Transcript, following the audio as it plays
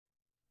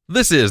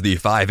This is the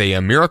 5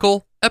 a.m.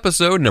 Miracle,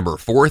 episode number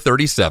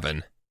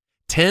 437.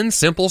 10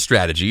 simple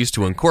strategies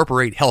to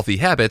incorporate healthy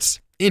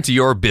habits into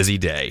your busy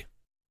day.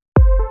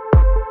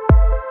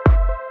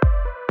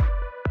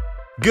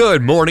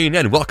 Good morning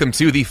and welcome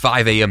to the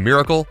 5 a.m.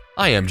 Miracle.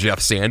 I am Jeff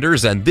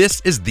Sanders and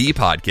this is the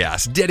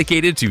podcast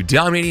dedicated to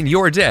dominating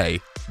your day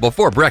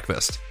before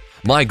breakfast.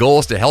 My goal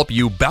is to help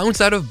you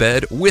bounce out of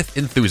bed with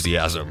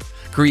enthusiasm,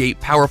 create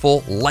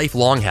powerful,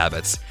 lifelong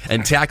habits,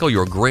 and tackle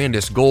your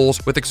grandest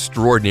goals with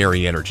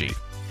extraordinary energy.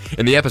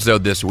 In the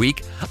episode this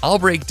week, I'll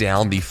break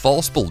down the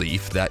false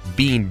belief that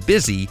being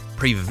busy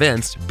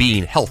prevents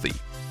being healthy,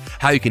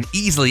 how you can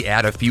easily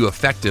add a few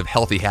effective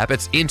healthy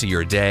habits into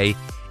your day,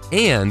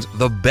 and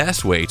the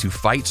best way to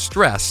fight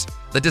stress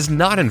that does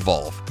not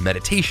involve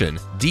meditation,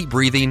 deep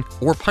breathing,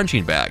 or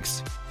punching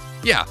bags.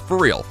 Yeah, for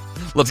real.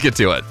 Let's get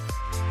to it.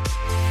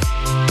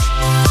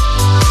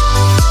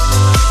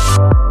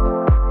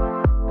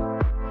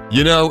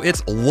 You know,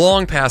 it's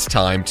long past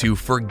time to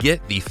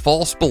forget the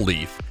false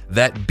belief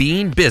that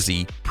being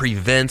busy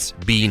prevents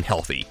being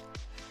healthy.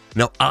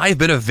 Now, I've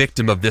been a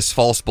victim of this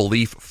false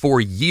belief for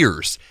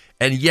years,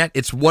 and yet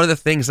it's one of the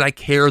things I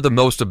care the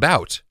most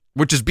about,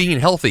 which is being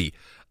healthy.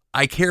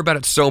 I care about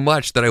it so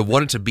much that I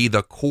want it to be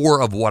the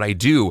core of what I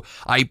do.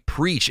 I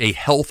preach a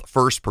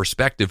health-first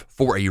perspective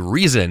for a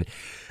reason.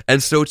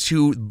 And so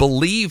to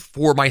believe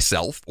for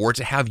myself, or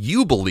to have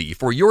you believe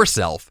for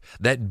yourself,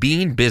 that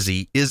being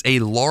busy is a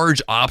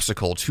large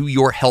obstacle to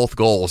your health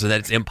goals and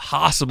that it's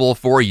impossible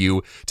for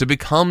you to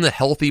become the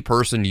healthy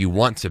person you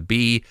want to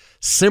be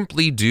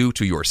simply due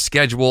to your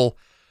schedule,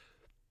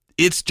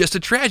 it's just a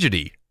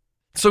tragedy.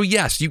 So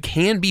yes, you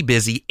can be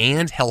busy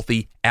and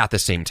healthy at the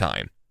same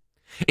time.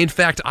 In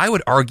fact, I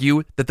would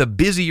argue that the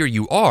busier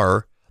you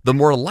are, the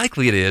more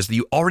likely it is that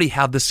you already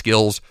have the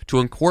skills to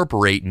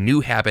incorporate new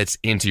habits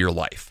into your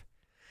life.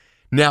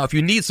 Now, if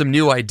you need some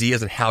new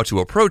ideas on how to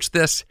approach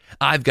this,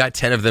 I've got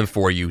 10 of them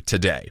for you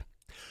today.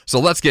 So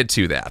let's get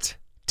to that.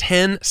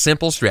 10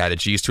 simple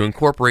strategies to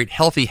incorporate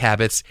healthy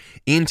habits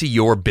into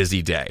your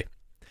busy day.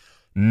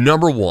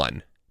 Number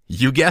 1,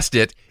 you guessed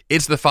it,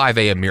 it's the 5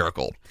 a.m.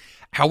 Miracle.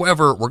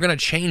 However, we're going to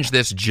change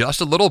this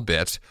just a little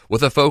bit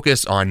with a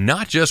focus on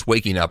not just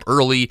waking up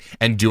early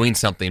and doing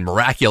something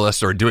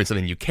miraculous or doing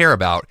something you care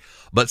about,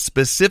 but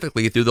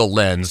specifically through the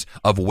lens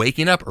of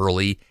waking up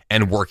early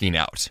and working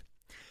out.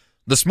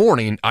 This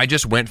morning, I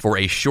just went for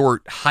a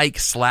short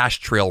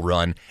hike/trail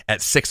run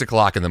at 6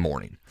 o'clock in the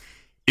morning.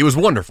 It was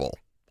wonderful.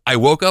 I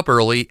woke up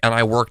early and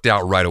I worked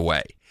out right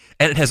away,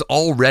 and it has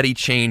already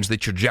changed the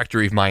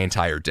trajectory of my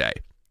entire day.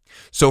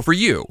 So for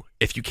you,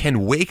 if you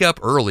can wake up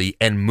early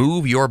and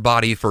move your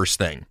body first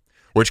thing,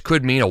 which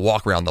could mean a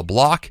walk around the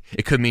block,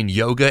 it could mean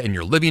yoga in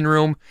your living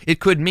room, it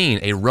could mean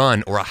a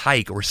run or a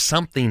hike or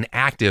something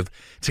active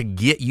to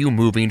get you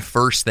moving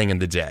first thing in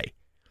the day.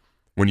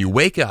 When you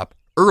wake up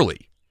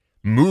early,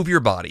 move your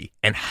body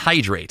and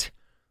hydrate.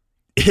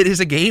 It is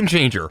a game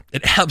changer.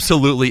 It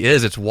absolutely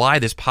is. It's why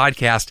this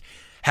podcast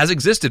has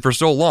existed for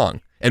so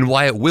long and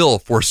why it will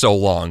for so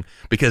long,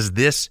 because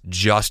this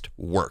just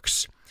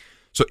works.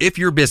 So if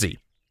you're busy,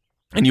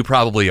 and you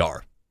probably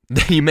are,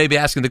 then you may be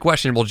asking the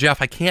question, well,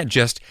 Jeff, I can't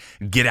just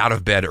get out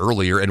of bed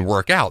earlier and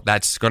work out.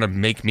 That's going to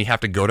make me have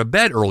to go to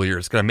bed earlier.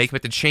 It's going to make me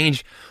have to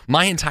change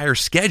my entire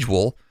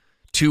schedule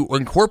to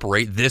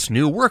incorporate this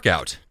new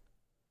workout.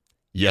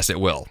 Yes, it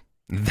will.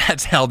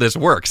 That's how this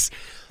works.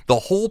 The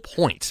whole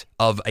point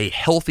of a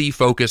healthy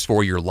focus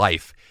for your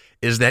life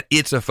is that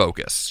it's a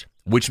focus,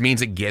 which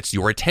means it gets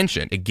your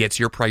attention, it gets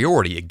your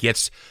priority, it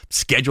gets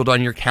scheduled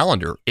on your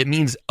calendar. It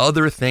means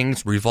other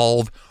things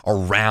revolve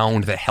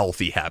around the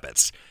healthy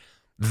habits.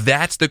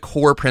 That's the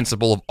core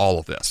principle of all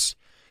of this.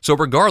 So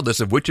regardless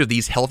of which of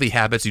these healthy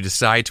habits you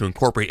decide to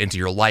incorporate into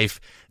your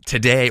life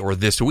today or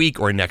this week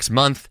or next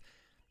month,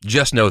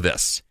 just know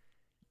this.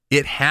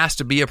 It has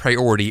to be a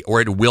priority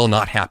or it will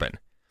not happen.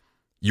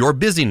 Your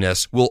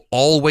busyness will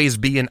always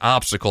be an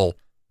obstacle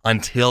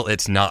until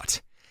it's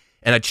not.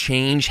 And a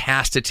change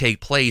has to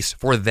take place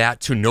for that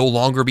to no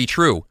longer be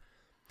true.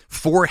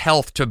 For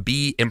health to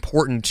be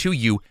important to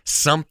you,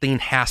 something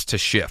has to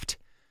shift.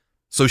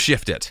 So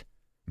shift it.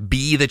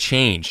 Be the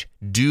change.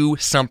 Do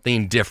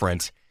something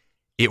different.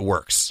 It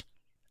works.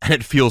 And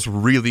it feels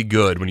really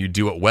good when you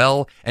do it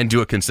well and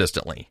do it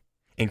consistently.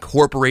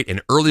 Incorporate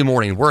an early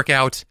morning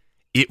workout.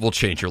 It will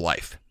change your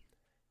life.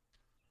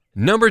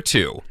 Number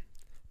 2,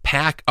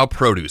 pack a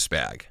produce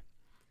bag.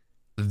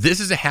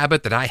 This is a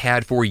habit that I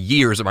had for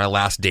years at my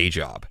last day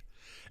job.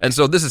 And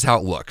so this is how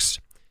it looks.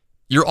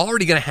 You're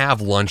already going to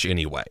have lunch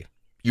anyway.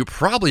 You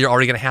probably are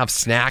already going to have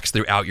snacks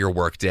throughout your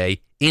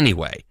workday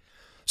anyway.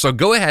 So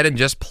go ahead and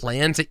just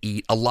plan to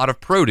eat a lot of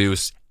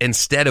produce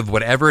instead of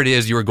whatever it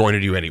is you are going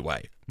to do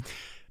anyway.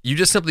 You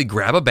just simply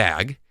grab a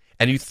bag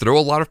and you throw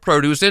a lot of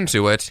produce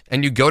into it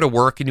and you go to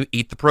work and you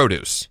eat the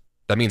produce.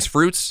 That means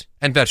fruits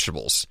and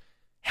vegetables.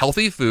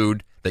 Healthy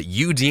food that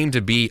you deem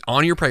to be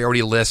on your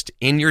priority list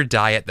in your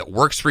diet that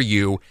works for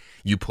you.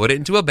 You put it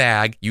into a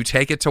bag, you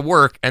take it to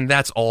work, and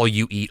that's all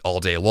you eat all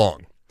day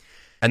long.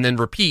 And then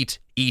repeat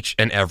each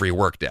and every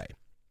workday.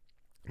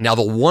 Now,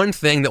 the one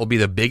thing that will be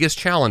the biggest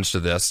challenge to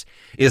this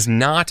is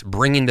not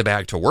bringing the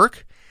bag to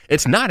work.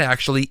 It's not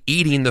actually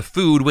eating the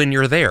food when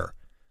you're there.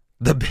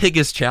 The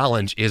biggest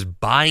challenge is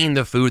buying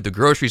the food at the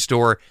grocery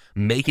store,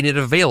 making it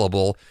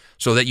available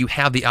so that you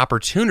have the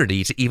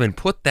opportunity to even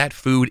put that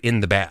food in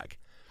the bag.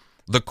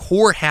 The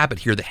core habit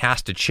here that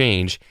has to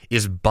change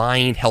is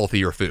buying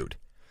healthier food.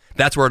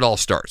 That's where it all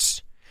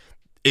starts.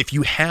 If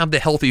you have the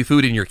healthy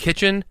food in your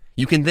kitchen,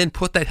 you can then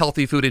put that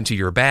healthy food into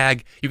your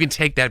bag. You can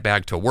take that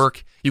bag to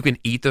work. You can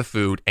eat the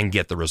food and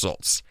get the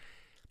results.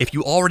 If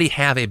you already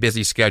have a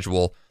busy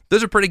schedule,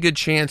 there's a pretty good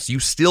chance you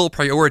still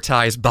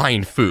prioritize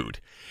buying food.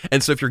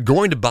 And so if you're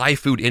going to buy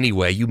food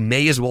anyway, you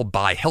may as well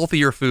buy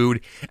healthier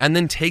food and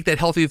then take that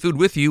healthy food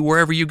with you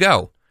wherever you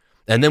go.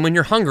 And then when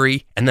you're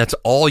hungry and that's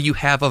all you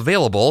have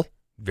available,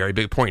 very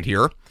big point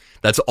here,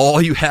 that's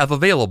all you have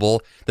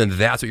available, then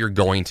that's what you're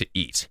going to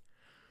eat.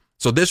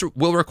 So this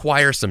will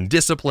require some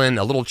discipline,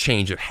 a little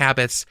change of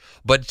habits,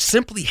 but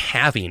simply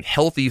having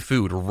healthy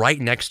food right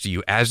next to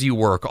you as you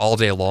work all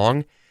day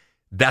long,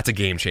 that's a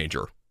game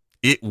changer.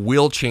 It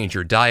will change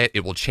your diet.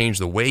 It will change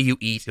the way you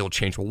eat. It will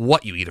change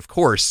what you eat, of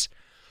course,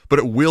 but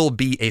it will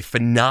be a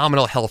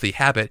phenomenal healthy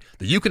habit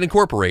that you can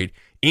incorporate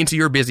into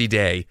your busy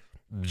day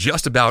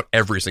just about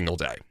every single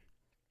day.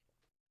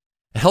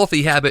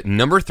 Healthy habit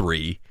number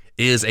 3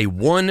 is a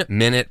 1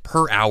 minute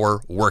per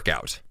hour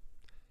workout.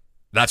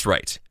 That's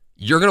right.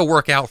 You're going to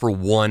work out for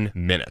 1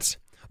 minute,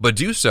 but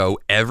do so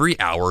every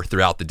hour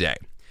throughout the day.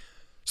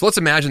 So let's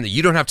imagine that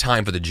you don't have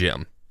time for the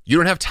gym. You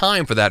don't have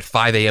time for that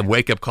 5 a.m.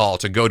 wake-up call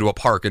to go to a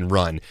park and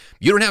run.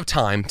 You don't have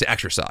time to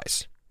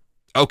exercise.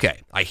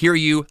 Okay, I hear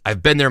you.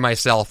 I've been there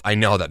myself. I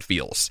know how that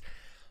feels.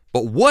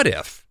 But what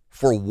if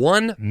for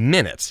 1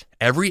 minute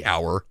every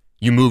hour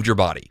you moved your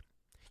body?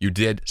 You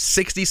did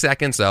 60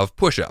 seconds of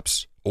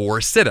push-ups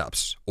or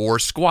sit-ups or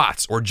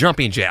squats or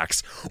jumping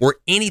jacks or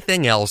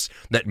anything else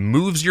that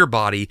moves your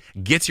body,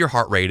 gets your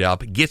heart rate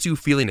up, gets you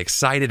feeling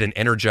excited and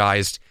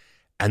energized,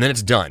 and then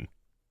it's done.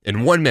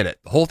 In 1 minute,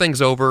 the whole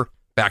thing's over,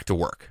 back to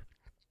work.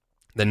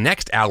 The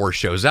next hour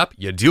shows up,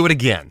 you do it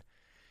again.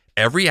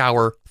 Every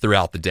hour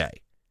throughout the day.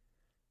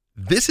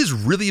 This is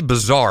really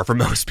bizarre for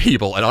most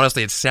people, and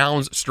honestly, it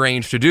sounds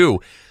strange to do,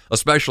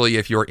 especially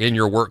if you're in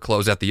your work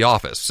clothes at the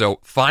office. So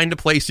find a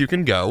place you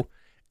can go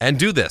and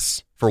do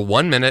this for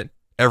 1 minute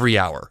every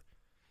hour.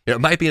 It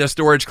might be in a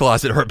storage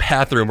closet or a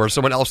bathroom or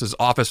someone else's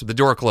office with the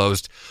door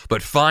closed,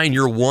 but find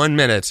your 1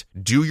 minute,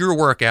 do your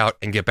workout,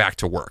 and get back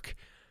to work.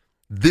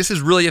 This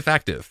is really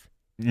effective.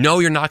 No,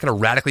 you're not going to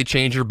radically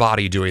change your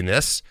body doing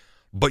this,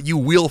 but you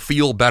will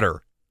feel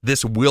better.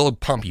 This will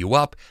pump you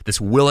up. This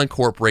will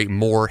incorporate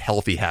more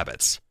healthy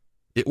habits.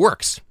 It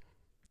works.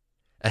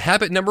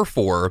 Habit number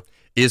 4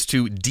 is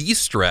to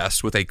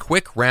de-stress with a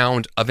quick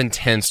round of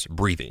intense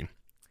breathing.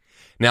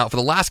 Now, for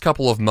the last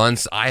couple of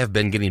months, I have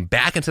been getting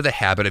back into the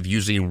habit of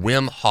using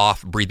Wim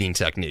Hof breathing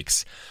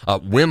techniques.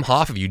 Wim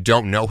Hof, if you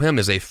don't know him,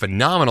 is a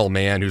phenomenal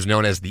man who's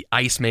known as the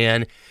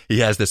Iceman. He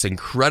has this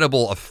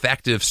incredible,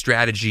 effective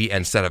strategy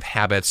and set of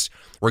habits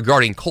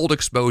regarding cold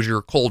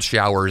exposure, cold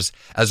showers,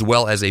 as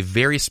well as a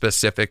very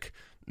specific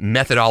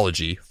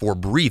methodology for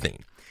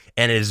breathing.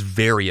 And it is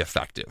very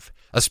effective,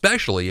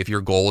 especially if your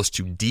goal is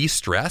to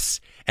de-stress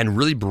and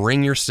really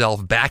bring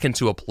yourself back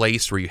into a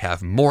place where you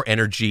have more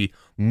energy,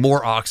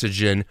 more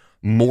oxygen,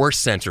 more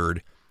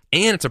centered,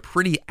 and it's a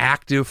pretty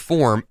active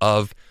form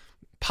of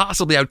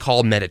possibly I would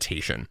call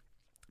meditation.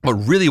 But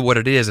really what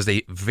it is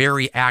a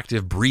very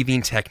active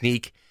breathing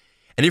technique.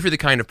 And if you're the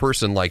kind of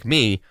person like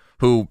me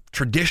who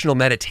traditional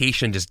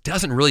meditation just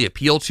doesn't really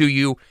appeal to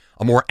you,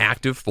 a more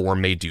active form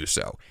may do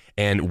so.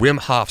 And Wim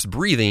Hof's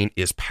breathing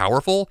is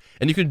powerful,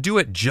 and you can do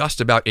it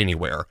just about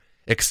anywhere,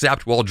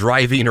 except while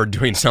driving or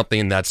doing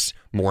something that's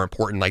more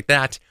important like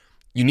that.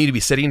 You need to be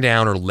sitting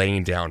down or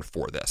laying down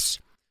for this.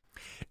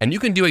 And you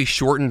can do a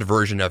shortened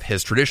version of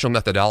his traditional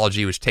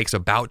methodology, which takes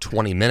about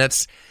 20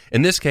 minutes.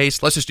 In this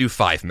case, let's just do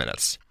 5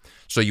 minutes.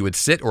 So you would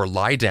sit or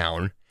lie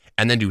down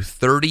and then do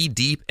 30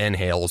 deep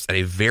inhales at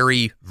a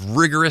very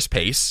rigorous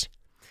pace.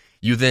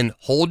 You then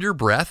hold your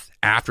breath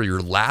after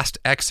your last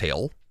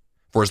exhale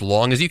for as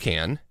long as you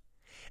can,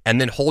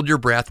 and then hold your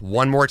breath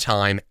one more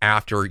time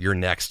after your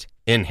next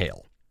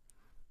inhale.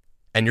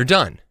 And you're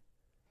done.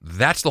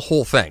 That's the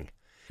whole thing.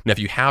 Now, if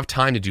you have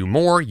time to do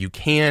more, you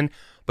can,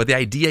 but the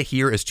idea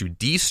here is to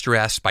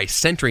de-stress by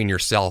centering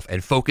yourself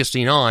and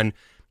focusing on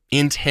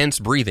intense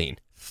breathing,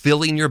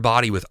 filling your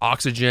body with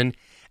oxygen,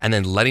 and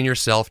then letting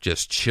yourself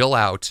just chill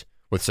out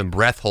with some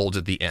breath holds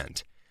at the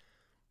end.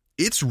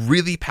 It's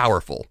really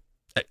powerful.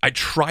 I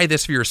try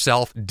this for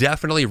yourself.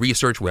 Definitely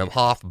research Wim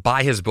Hof,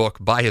 buy his book,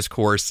 buy his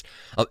course.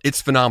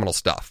 It's phenomenal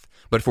stuff.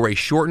 But for a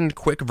shortened,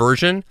 quick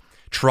version,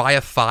 try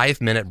a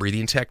 5-minute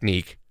breathing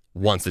technique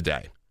once a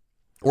day.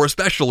 Or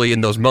especially in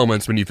those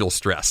moments when you feel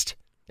stressed.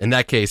 In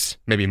that case,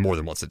 maybe more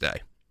than once a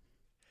day.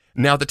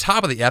 Now, at the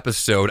top of the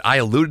episode, I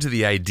alluded to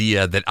the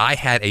idea that I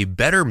had a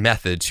better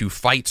method to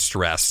fight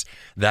stress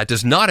that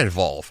does not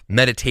involve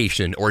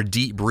meditation or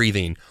deep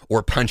breathing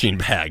or punching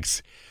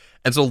bags.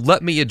 And so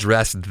let me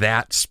address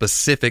that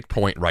specific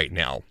point right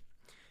now.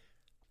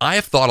 I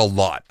have thought a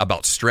lot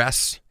about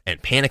stress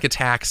and panic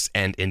attacks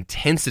and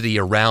intensity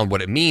around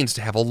what it means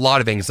to have a lot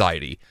of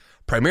anxiety,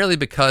 primarily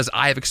because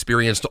I have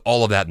experienced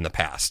all of that in the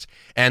past,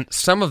 and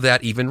some of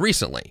that even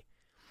recently.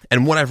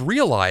 And what I've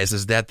realized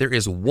is that there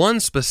is one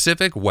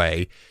specific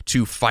way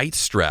to fight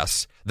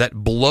stress that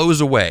blows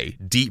away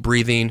deep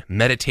breathing,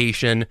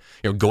 meditation,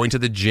 going to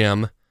the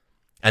gym.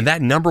 And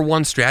that number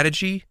one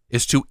strategy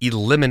is to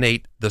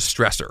eliminate the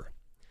stressor,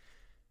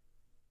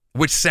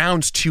 which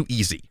sounds too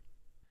easy.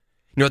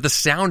 At the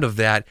sound of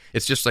that,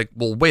 it's just like,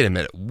 well, wait a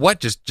minute, what?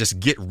 Just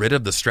get rid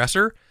of the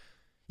stressor?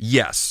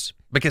 Yes,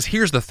 because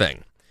here's the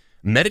thing.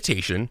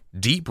 Meditation,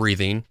 deep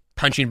breathing,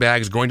 punching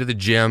bags, going to the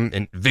gym,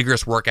 and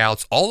vigorous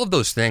workouts, all of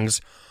those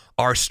things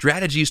are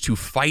strategies to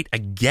fight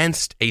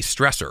against a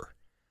stressor.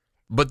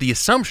 But the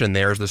assumption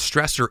there is the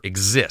stressor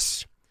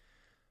exists.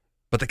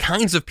 But the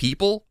kinds of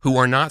people who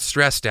are not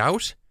stressed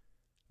out,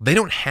 they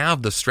don't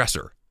have the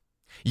stressor.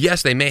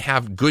 Yes, they may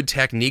have good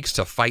techniques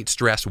to fight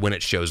stress when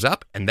it shows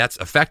up, and that's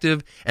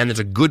effective, and there's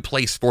a good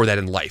place for that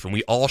in life, and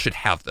we all should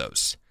have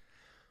those.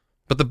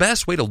 But the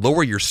best way to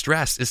lower your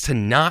stress is to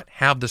not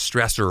have the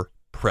stressor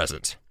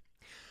present,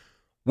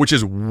 which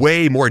is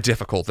way more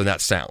difficult than that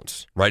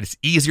sounds, right? It's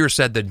easier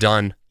said than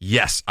done.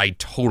 Yes, I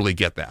totally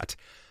get that.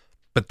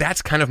 But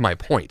that's kind of my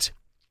point.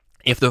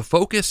 If the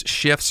focus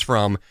shifts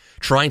from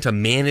trying to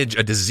manage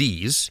a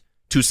disease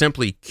to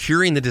simply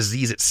curing the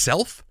disease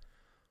itself,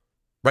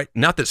 right?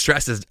 Not that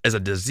stress is a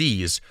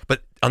disease,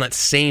 but on that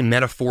same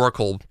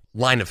metaphorical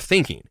line of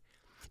thinking.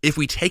 If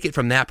we take it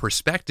from that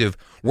perspective,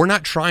 we're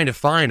not trying to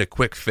find a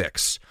quick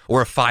fix or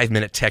a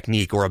 5-minute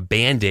technique or a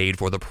Band-Aid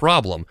for the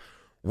problem.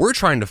 We're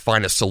trying to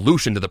find a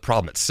solution to the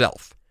problem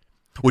itself.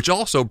 Which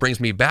also brings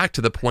me back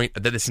to the point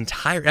that this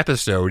entire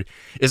episode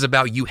is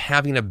about you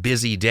having a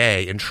busy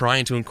day and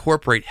trying to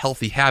incorporate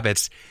healthy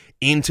habits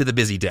into the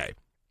busy day,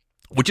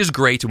 which is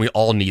great, and we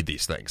all need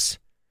these things.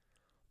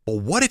 But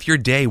what if your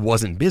day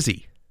wasn't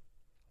busy?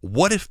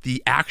 What if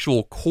the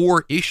actual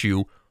core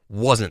issue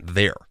wasn't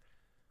there?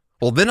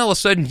 Well, then all of a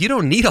sudden, you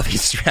don't need all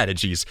these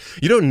strategies.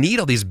 You don't need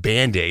all these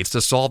Band-Aids to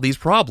solve these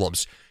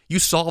problems. You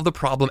solve the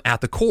problem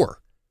at the core.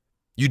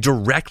 You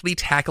directly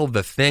tackle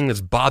the thing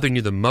that's bothering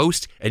you the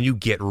most, and you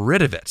get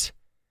rid of it.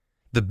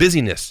 The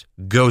busyness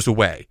goes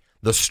away.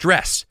 The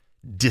stress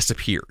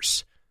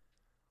disappears.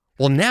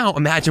 Well, now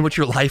imagine what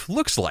your life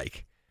looks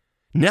like.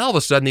 Now all of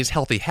a sudden, these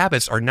healthy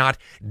habits are not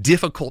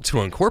difficult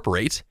to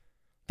incorporate.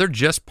 They're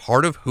just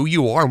part of who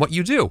you are and what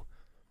you do.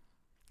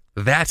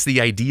 That's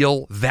the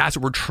ideal. That's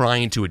what we're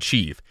trying to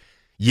achieve.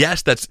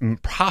 Yes, that's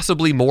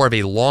possibly more of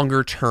a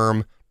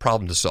longer-term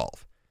problem to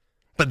solve.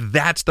 But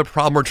that's the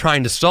problem we're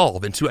trying to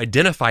solve, and to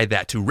identify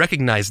that, to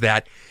recognize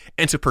that,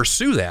 and to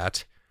pursue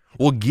that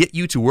will get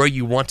you to where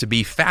you want to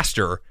be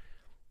faster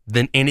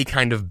than any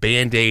kind of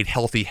Band-Aid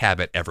healthy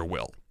habit ever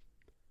will.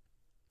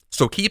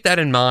 So keep that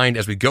in mind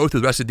as we go through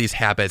the rest of these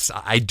habits.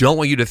 I don't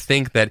want you to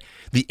think that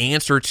the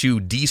answer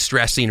to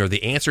de-stressing or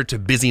the answer to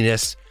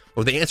busyness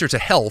or the answer to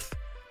health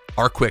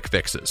are quick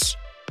fixes,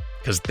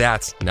 because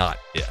that's not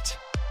it.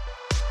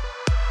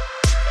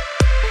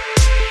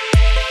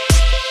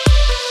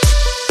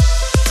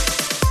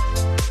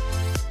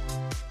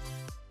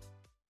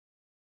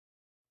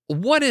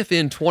 What if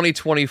in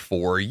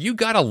 2024 you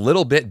got a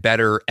little bit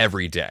better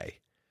every day?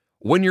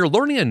 When you're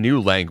learning a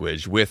new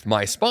language with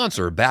my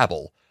sponsor,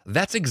 Babbel,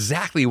 that's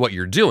exactly what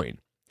you're doing.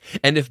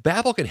 And if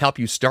Babbel can help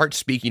you start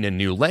speaking a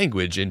new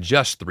language in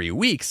just 3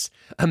 weeks,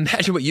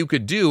 imagine what you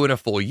could do in a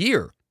full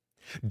year.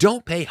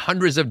 Don't pay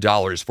hundreds of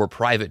dollars for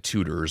private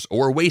tutors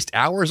or waste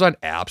hours on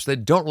apps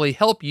that don't really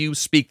help you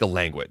speak the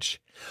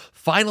language.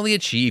 Finally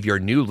achieve your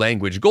new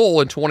language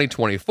goal in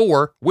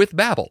 2024 with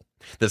Babbel,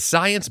 the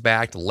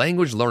science-backed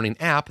language learning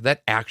app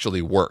that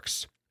actually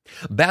works.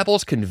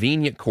 Babbel's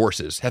convenient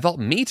courses have helped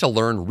me to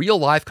learn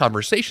real-life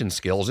conversation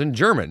skills in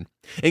German,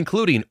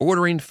 including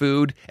ordering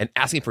food and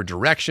asking for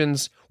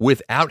directions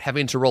without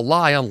having to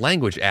rely on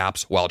language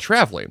apps while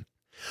traveling.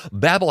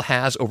 Babbel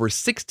has over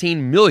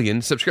 16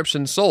 million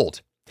subscriptions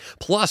sold.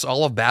 Plus,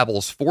 all of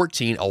Babbel's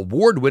 14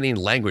 award-winning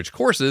language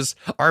courses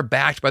are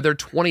backed by their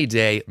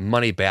 20-day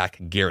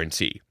money-back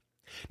guarantee.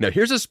 Now,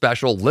 here's a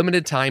special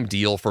limited-time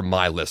deal for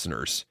my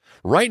listeners.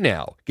 Right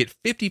now, get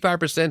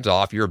 55%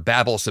 off your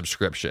Babbel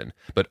subscription,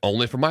 but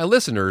only for my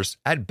listeners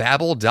at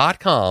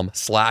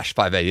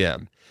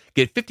babbel.com/5am.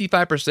 Get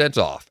 55%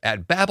 off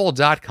at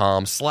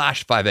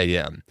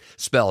babbel.com/5am,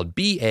 spelled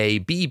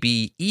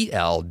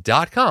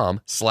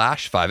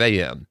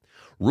BABBEL.com/5am.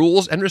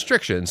 Rules and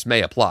restrictions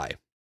may apply.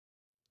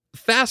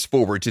 Fast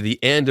forward to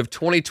the end of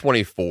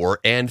 2024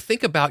 and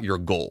think about your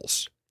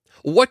goals.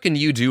 What can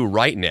you do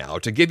right now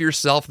to give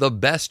yourself the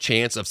best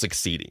chance of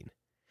succeeding?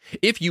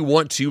 If you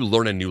want to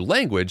learn a new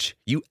language,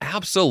 you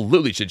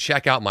absolutely should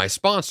check out my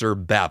sponsor,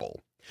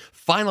 Babbel.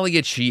 Finally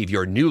achieve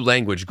your new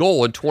language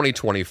goal in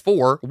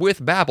 2024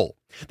 with Babbel,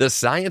 the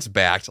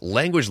science-backed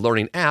language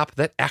learning app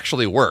that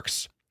actually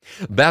works.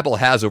 Babbel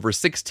has over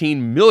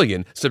 16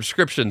 million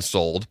subscriptions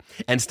sold,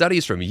 and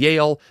studies from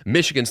Yale,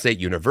 Michigan State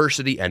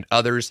University, and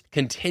others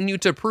continue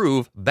to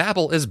prove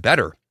Babbel is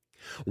better.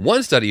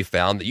 One study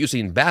found that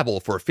using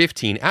Babbel for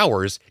 15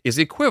 hours is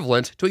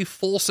equivalent to a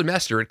full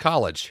semester at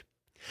college.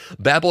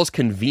 Babbel's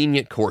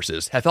convenient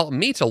courses have helped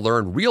me to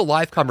learn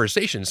real-life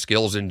conversation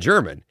skills in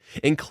German,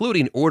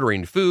 including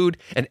ordering food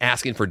and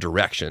asking for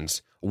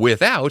directions,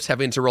 without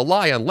having to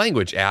rely on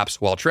language apps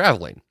while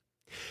traveling.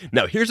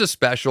 Now, here's a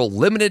special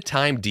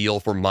limited-time deal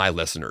for my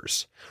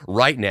listeners.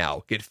 Right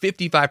now, get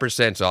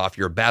 55% off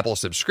your Babbel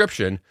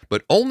subscription,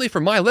 but only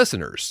for my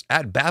listeners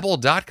at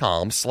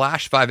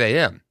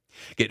babbel.com/5am.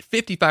 Get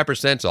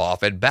 55%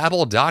 off at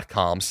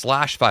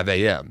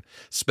babbel.com/5am,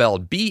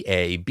 spelled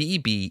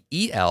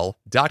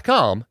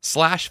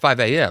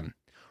BABBEL.com/5am.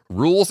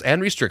 Rules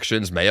and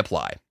restrictions may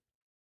apply.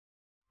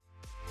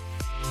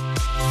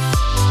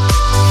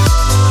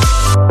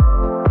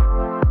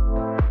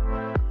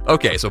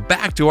 Okay, so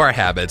back to our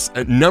habits.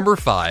 Number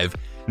 5,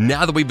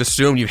 now that we've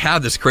assumed you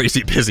have this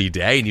crazy busy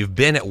day and you've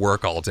been at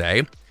work all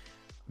day,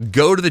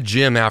 go to the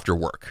gym after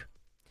work.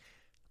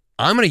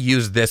 I'm going to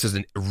use this as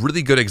a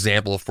really good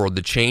example for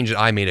the change that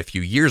I made a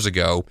few years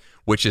ago,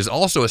 which is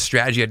also a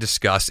strategy I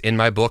discuss in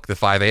my book, The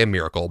 5 a.m.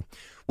 Miracle,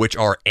 which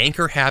are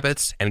anchor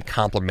habits and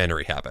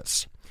complementary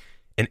habits.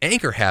 An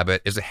anchor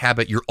habit is a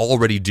habit you're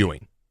already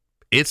doing.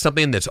 It's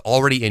something that's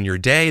already in your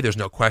day. There's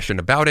no question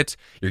about it.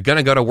 You're going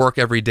to go to work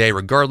every day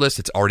regardless.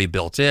 It's already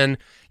built in.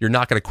 You're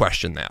not going to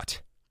question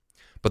that.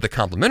 But the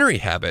complementary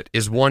habit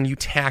is one you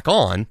tack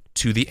on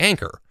to the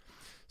anchor.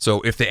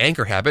 So if the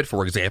anchor habit,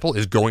 for example,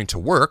 is going to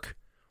work,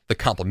 the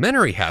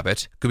complementary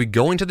habit could be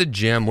going to the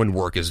gym when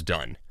work is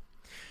done.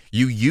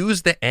 You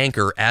use the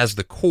anchor as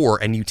the core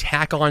and you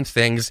tack on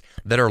things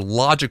that are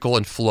logical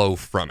and flow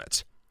from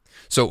it.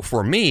 So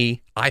for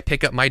me, I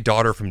pick up my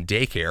daughter from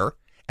daycare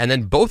and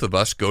then both of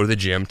us go to the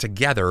gym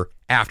together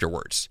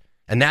afterwards.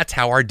 And that's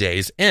how our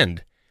days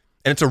end.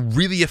 And it's a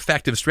really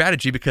effective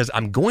strategy because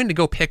I'm going to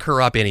go pick her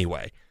up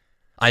anyway.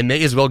 I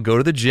may as well go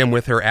to the gym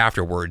with her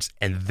afterwards,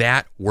 and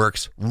that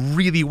works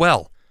really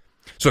well.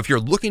 So if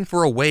you're looking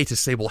for a way to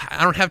say, well,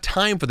 I don't have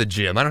time for the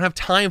gym, I don't have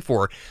time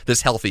for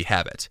this healthy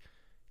habit,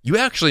 you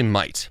actually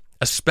might,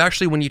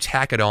 especially when you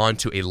tack it on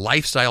to a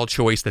lifestyle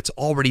choice that's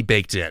already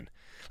baked in.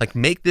 Like,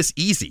 make this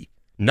easy,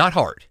 not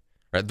hard.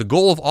 Right? The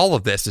goal of all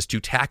of this is to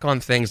tack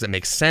on things that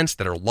make sense,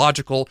 that are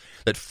logical,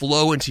 that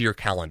flow into your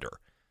calendar.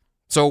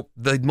 So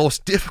the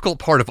most difficult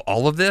part of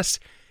all of this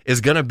is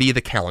going to be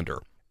the calendar.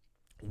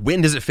 When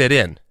does it fit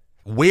in?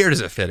 Where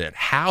does it fit in?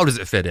 How does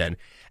it fit in?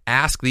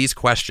 Ask these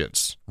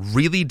questions.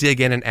 Really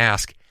dig in and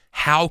ask,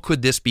 how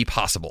could this be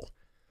possible?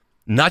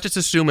 Not just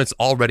assume it's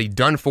already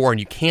done for and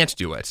you can't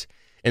do it.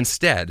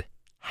 Instead,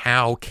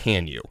 how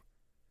can you?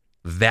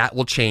 That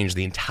will change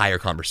the entire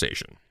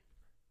conversation.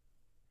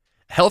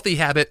 Healthy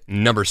habit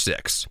number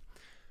 6.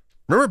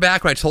 Remember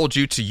back when I told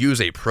you to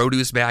use a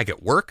produce bag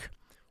at work?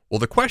 Well,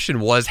 the question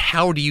was,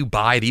 how do you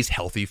buy these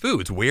healthy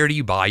foods? Where do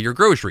you buy your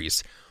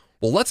groceries?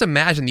 Well, let's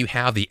imagine you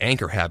have the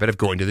anchor habit of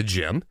going to the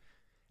gym,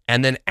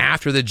 and then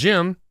after the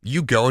gym,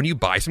 you go and you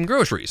buy some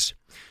groceries.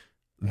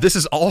 This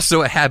is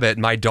also a habit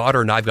my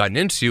daughter and I've gotten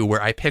into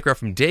where I pick her up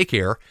from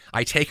daycare,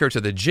 I take her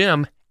to the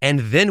gym,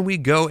 and then we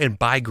go and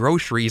buy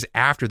groceries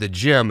after the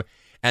gym,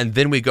 and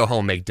then we go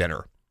home and make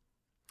dinner.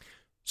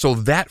 So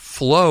that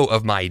flow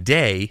of my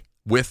day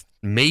with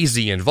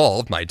Maisie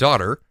involved, my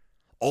daughter,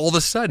 all of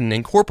a sudden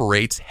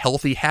incorporates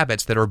healthy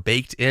habits that are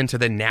baked into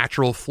the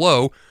natural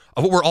flow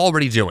of what we're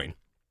already doing.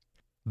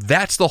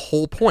 That's the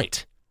whole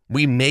point.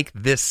 We make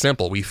this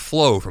simple. We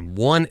flow from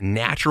one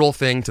natural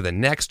thing to the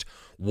next,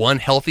 one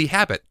healthy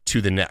habit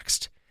to the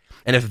next.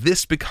 And if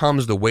this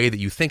becomes the way that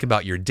you think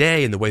about your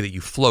day and the way that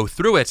you flow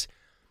through it,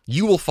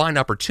 you will find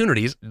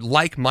opportunities,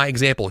 like my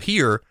example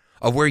here,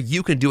 of where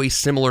you can do a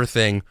similar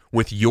thing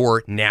with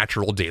your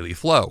natural daily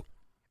flow.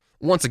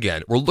 Once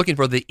again, we're looking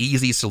for the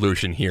easy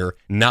solution here,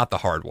 not the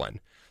hard one.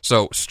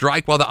 So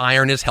strike while the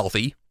iron is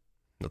healthy.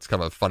 That's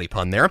kind of a funny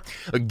pun there.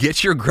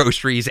 Get your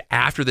groceries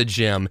after the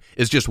gym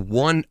is just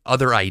one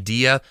other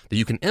idea that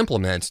you can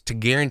implement to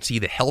guarantee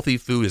the healthy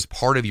food is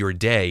part of your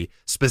day,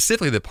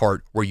 specifically the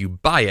part where you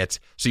buy it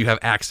so you have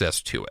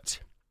access to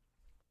it.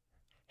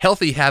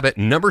 Healthy habit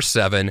number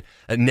 7,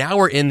 now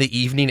we're in the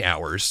evening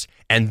hours,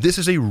 and this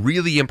is a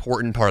really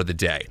important part of the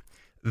day.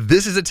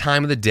 This is a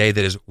time of the day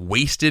that is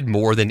wasted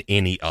more than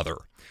any other.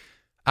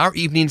 Our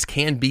evenings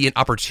can be an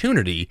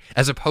opportunity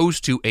as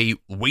opposed to a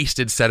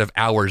wasted set of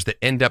hours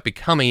that end up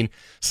becoming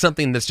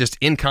something that's just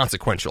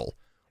inconsequential.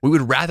 We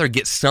would rather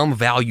get some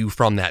value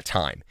from that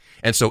time.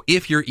 And so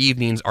if your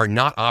evenings are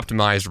not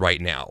optimized right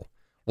now,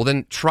 well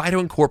then try to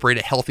incorporate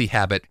a healthy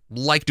habit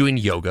like doing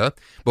yoga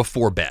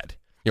before bed.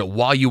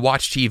 While you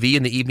watch TV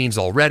in the evenings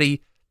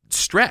already,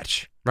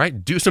 stretch,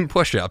 right? Do some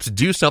push-ups,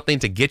 do something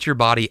to get your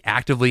body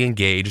actively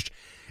engaged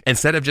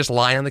instead of just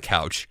lying on the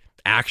couch.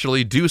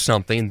 Actually do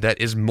something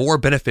that is more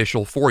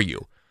beneficial for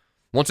you.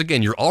 Once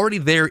again, you're already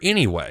there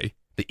anyway.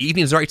 The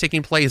evening's already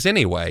taking place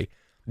anyway.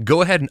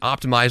 Go ahead and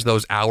optimize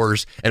those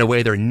hours in a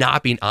way they're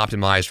not being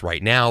optimized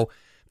right now,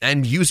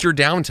 and use your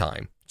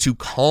downtime to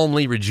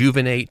calmly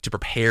rejuvenate to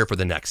prepare for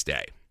the next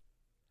day.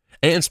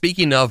 And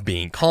speaking of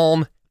being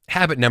calm,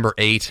 habit number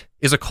 8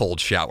 is a cold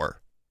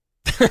shower.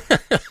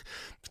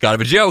 Kind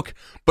of a joke,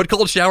 but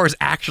cold showers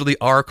actually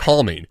are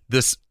calming.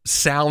 This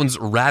sounds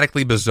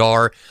radically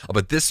bizarre,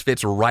 but this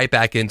fits right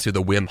back into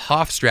the Wim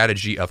Hof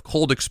strategy of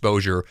cold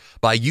exposure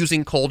by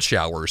using cold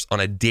showers on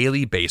a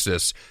daily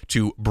basis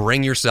to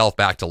bring yourself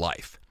back to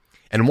life.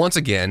 And once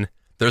again,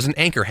 there's an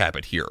anchor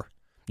habit here.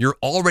 You're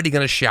already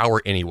going to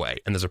shower anyway,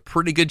 and there's a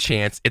pretty good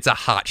chance it's a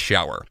hot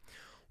shower.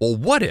 Well,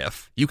 what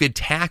if you could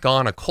tack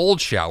on a cold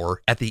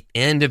shower at the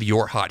end of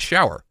your hot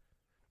shower?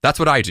 That's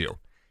what I do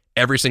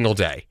every single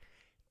day.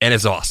 And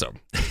it's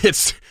awesome.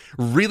 It's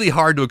really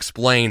hard to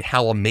explain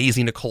how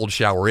amazing a cold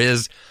shower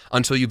is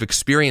until you've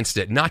experienced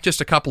it, not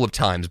just a couple of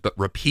times, but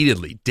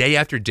repeatedly, day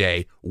after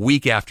day,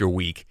 week after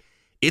week.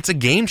 It's a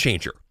game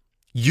changer.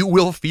 You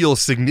will feel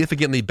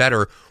significantly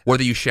better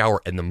whether you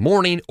shower in the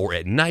morning or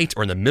at night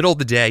or in the middle of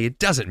the day. It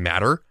doesn't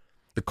matter.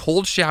 The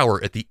cold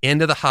shower at the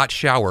end of the hot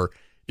shower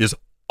is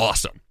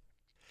awesome.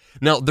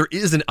 Now, there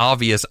is an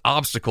obvious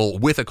obstacle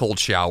with a cold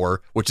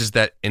shower, which is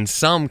that in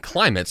some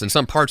climates, in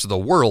some parts of the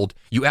world,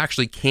 you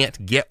actually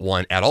can't get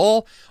one at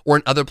all, or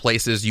in other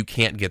places, you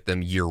can't get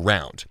them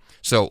year-round.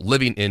 So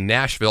living in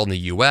Nashville in the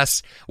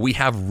U.S., we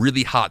have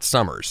really hot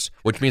summers,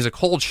 which means a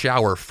cold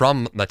shower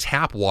from the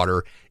tap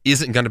water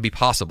isn't going to be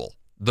possible.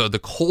 The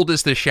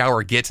coldest the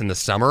shower gets in the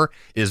summer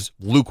is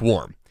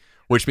lukewarm,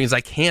 which means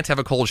I can't have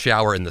a cold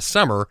shower in the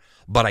summer,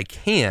 but I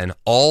can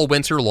all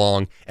winter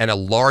long and a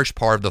large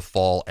part of the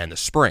fall and the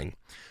spring.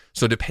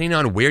 So depending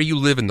on where you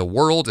live in the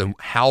world and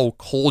how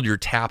cold your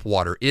tap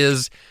water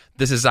is,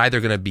 this is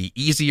either going to be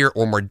easier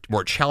or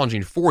more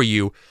challenging for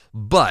you.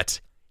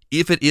 But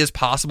if it is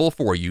possible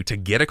for you to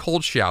get a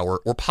cold shower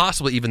or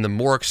possibly even the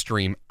more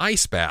extreme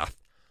ice bath,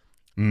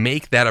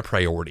 make that a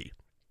priority.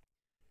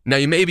 Now,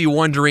 you may be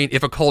wondering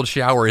if a cold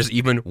shower is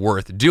even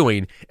worth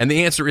doing, and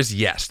the answer is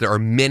yes. There are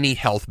many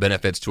health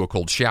benefits to a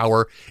cold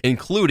shower,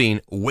 including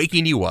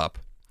waking you up,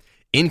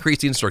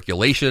 increasing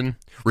circulation,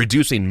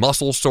 reducing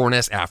muscle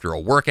soreness after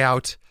a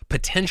workout,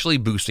 potentially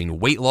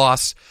boosting weight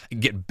loss,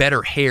 get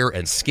better hair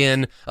and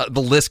skin.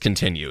 The list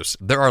continues.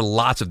 There are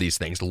lots of these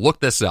things. Look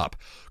this up.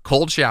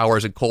 Cold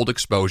showers and cold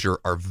exposure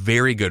are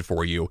very good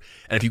for you,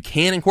 and if you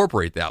can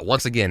incorporate that,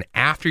 once again,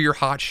 after your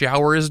hot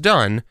shower is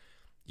done,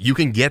 you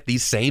can get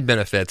these same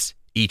benefits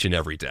each and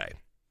every day.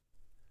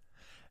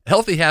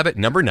 Healthy habit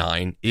number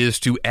 9 is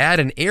to add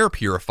an air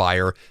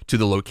purifier to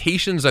the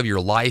locations of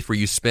your life where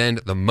you spend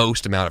the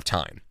most amount of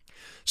time.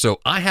 So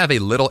I have a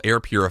little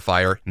air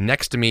purifier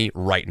next to me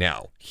right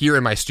now, here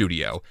in my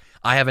studio.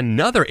 I have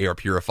another air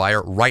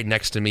purifier right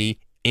next to me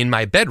in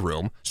my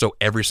bedroom, so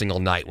every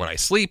single night when I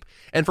sleep,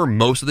 and for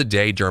most of the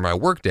day during my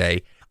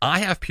workday, I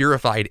have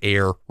purified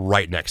air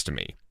right next to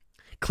me.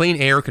 Clean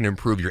air can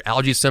improve your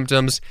allergy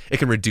symptoms, it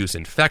can reduce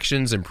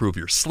infections, improve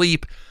your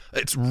sleep.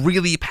 It's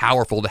really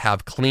powerful to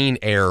have clean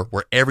air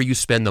wherever you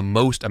spend the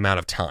most amount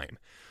of time.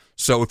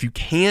 So if you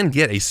can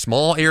get a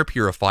small air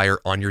purifier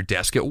on your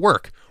desk at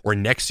work or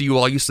next to you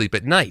while you sleep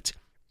at night,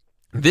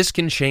 this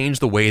can change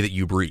the way that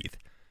you breathe.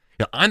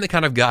 Now, I'm the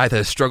kind of guy that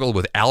has struggled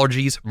with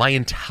allergies my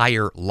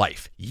entire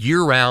life.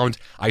 Year-round,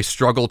 I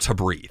struggle to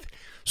breathe.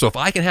 So if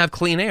I can have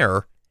clean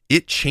air,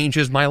 it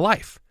changes my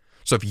life.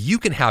 So if you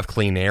can have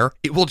clean air,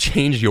 it will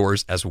change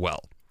yours as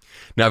well.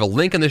 Now, I have a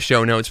link in the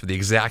show notes for the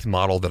exact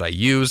model that I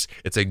use.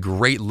 It's a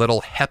great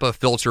little HEPA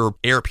filter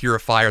air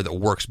purifier that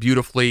works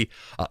beautifully.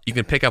 You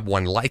can pick up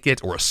one like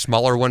it or a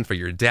smaller one for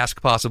your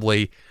desk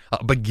possibly,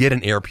 but get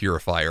an air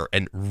purifier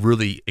and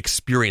really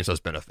experience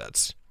those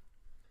benefits.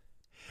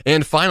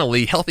 And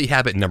finally, healthy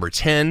habit number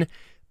 10.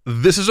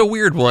 This is a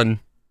weird one.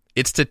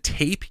 It's to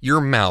tape your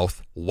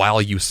mouth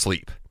while you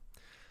sleep.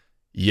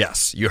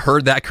 Yes, you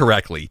heard that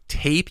correctly.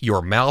 Tape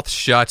your mouth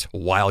shut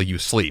while you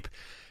sleep.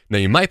 Now,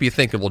 you might be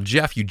thinking, well,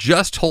 Jeff, you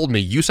just told me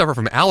you suffer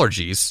from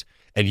allergies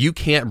and you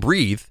can't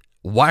breathe.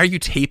 Why are you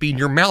taping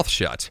your mouth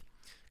shut?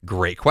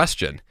 Great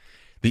question.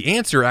 The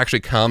answer actually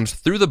comes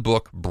through the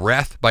book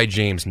Breath by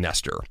James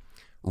Nestor.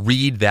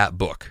 Read that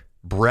book,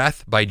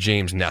 Breath by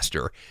James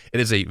Nestor. It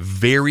is a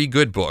very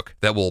good book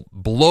that will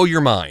blow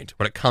your mind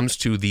when it comes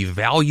to the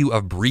value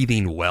of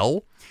breathing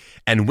well.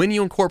 And when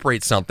you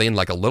incorporate something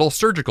like a little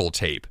surgical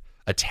tape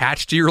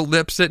attached to your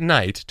lips at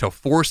night to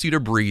force you to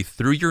breathe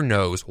through your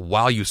nose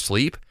while you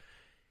sleep,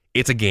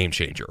 it's a game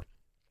changer.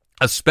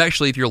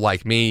 Especially if you're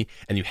like me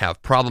and you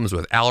have problems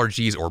with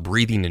allergies or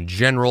breathing in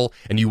general,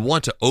 and you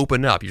want to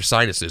open up your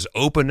sinuses,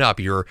 open up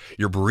your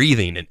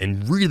breathing,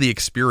 and really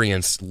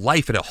experience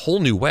life in a whole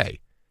new way,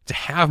 to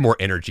have more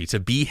energy, to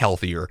be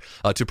healthier,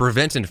 to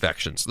prevent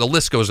infections. The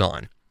list goes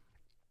on.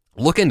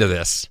 Look into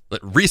this.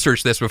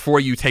 Research this before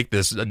you take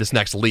this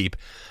next leap.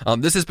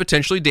 This is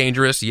potentially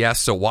dangerous, yes,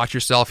 so watch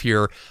yourself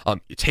here.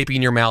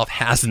 Taping your mouth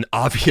has an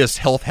obvious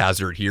health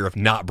hazard here of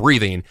not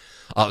breathing.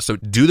 So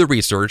do the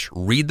research,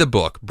 read the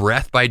book,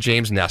 Breath by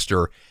James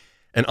Nestor.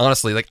 And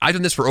honestly, I've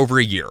done this for over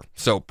a year.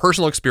 So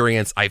personal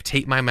experience, I've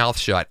taped my mouth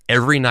shut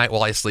every night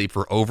while I sleep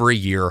for over a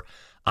year.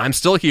 I'm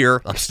still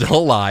here, I'm still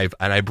alive,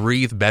 and I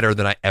breathe better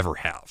than I ever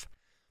have.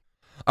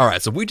 All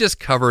right, so we just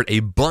covered a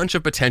bunch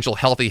of potential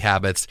healthy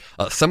habits,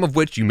 some of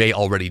which you may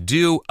already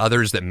do,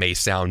 others that may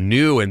sound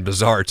new and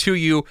bizarre to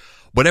you.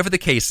 Whatever the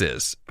case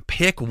is,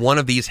 pick one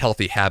of these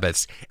healthy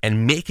habits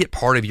and make it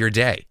part of your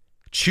day.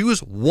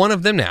 Choose one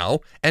of them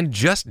now and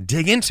just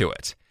dig into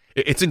it.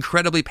 It's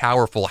incredibly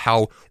powerful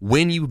how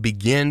when you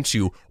begin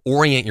to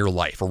orient your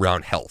life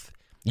around health,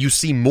 you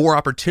see more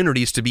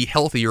opportunities to be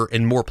healthier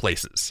in more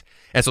places.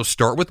 And so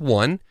start with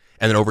one,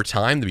 and then over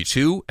time, there'll be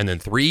 2, and then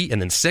 3,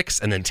 and then 6,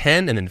 and then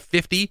 10, and then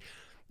 50.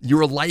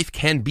 Your life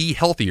can be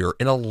healthier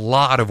in a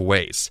lot of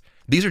ways.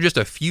 These are just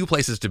a few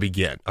places to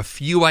begin, a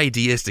few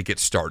ideas to get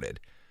started.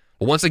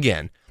 But once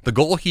again, the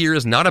goal here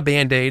is not a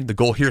Band-Aid. The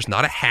goal here is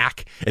not a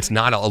hack. It's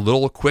not a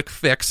little quick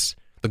fix.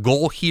 The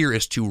goal here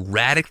is to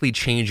radically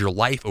change your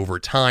life over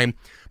time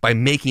by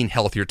making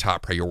health your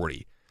top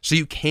priority. So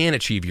you can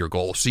achieve your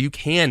goal, so you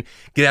can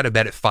get out of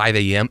bed at 5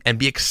 a.m. and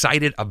be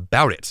excited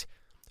about it.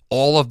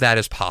 All of that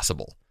is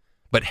possible,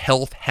 but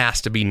health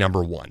has to be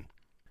number one.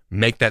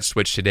 Make that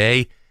switch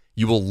today.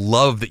 You will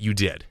love that you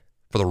did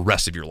for the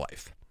rest of your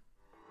life.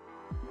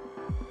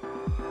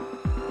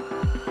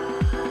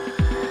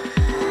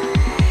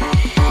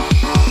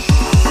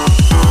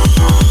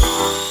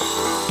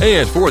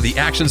 And for the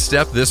action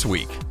step this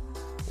week,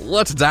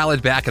 let's dial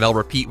it back and I'll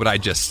repeat what I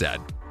just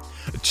said.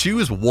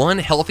 Choose one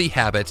healthy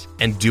habit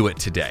and do it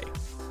today.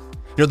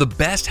 The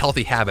best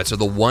healthy habits are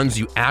the ones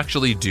you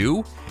actually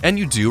do and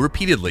you do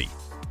repeatedly.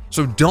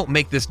 So don't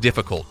make this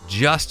difficult,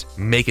 just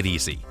make it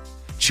easy.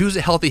 Choose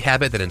a healthy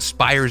habit that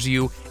inspires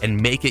you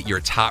and make it your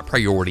top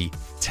priority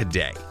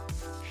today.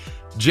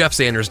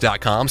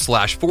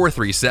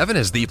 JeffSanders.com/437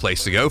 is the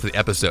place to go for the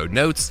episode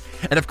notes.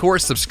 And of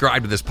course,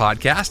 subscribe to this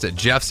podcast at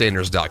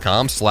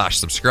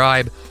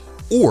JeffSanders.com/subscribe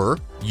or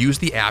use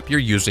the app you're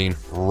using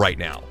right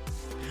now.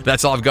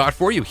 That's all I've got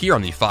for you here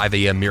on the 5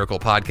 a.m. Miracle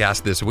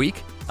Podcast this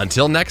week.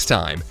 Until next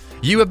time,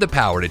 you have the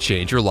power to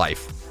change your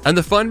life, and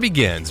the fun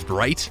begins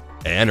bright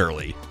and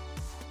early.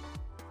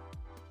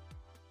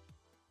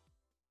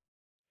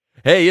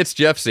 Hey, it's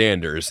Jeff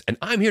Sanders, and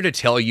I'm here to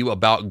tell you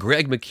about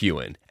Greg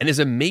McKeown and his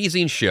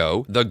amazing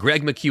show, The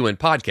Greg McKeown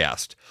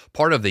Podcast,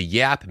 part of the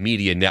Yap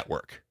Media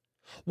Network.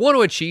 Want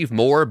to achieve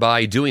more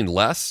by doing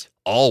less,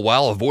 all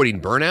while avoiding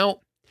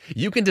burnout?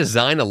 You can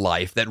design a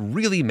life that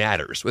really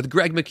matters with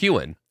Greg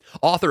McKeown,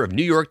 author of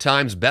New York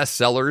Times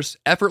bestsellers,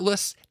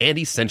 Effortless and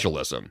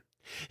Essentialism.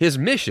 His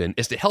mission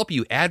is to help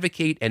you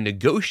advocate and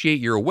negotiate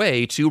your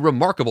way to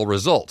remarkable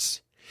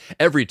results.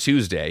 Every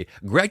Tuesday,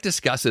 Greg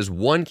discusses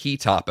one key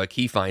topic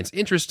he finds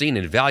interesting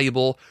and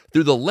valuable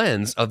through the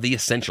lens of the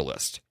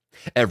essentialist.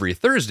 Every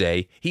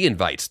Thursday, he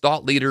invites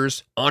thought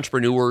leaders,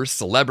 entrepreneurs,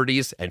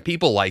 celebrities, and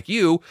people like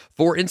you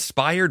for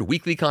inspired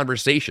weekly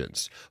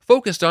conversations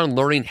focused on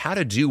learning how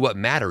to do what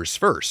matters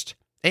first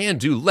and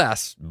do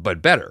less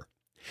but better.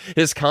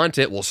 His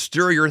content will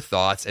stir your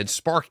thoughts and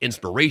spark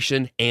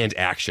inspiration and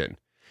action.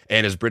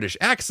 And his British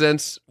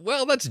accents,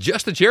 well, that's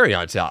just the cherry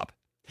on top.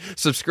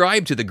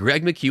 Subscribe to the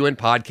Greg McKeown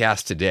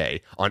Podcast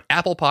today on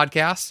Apple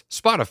Podcasts,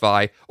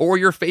 Spotify, or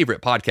your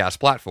favorite podcast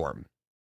platform.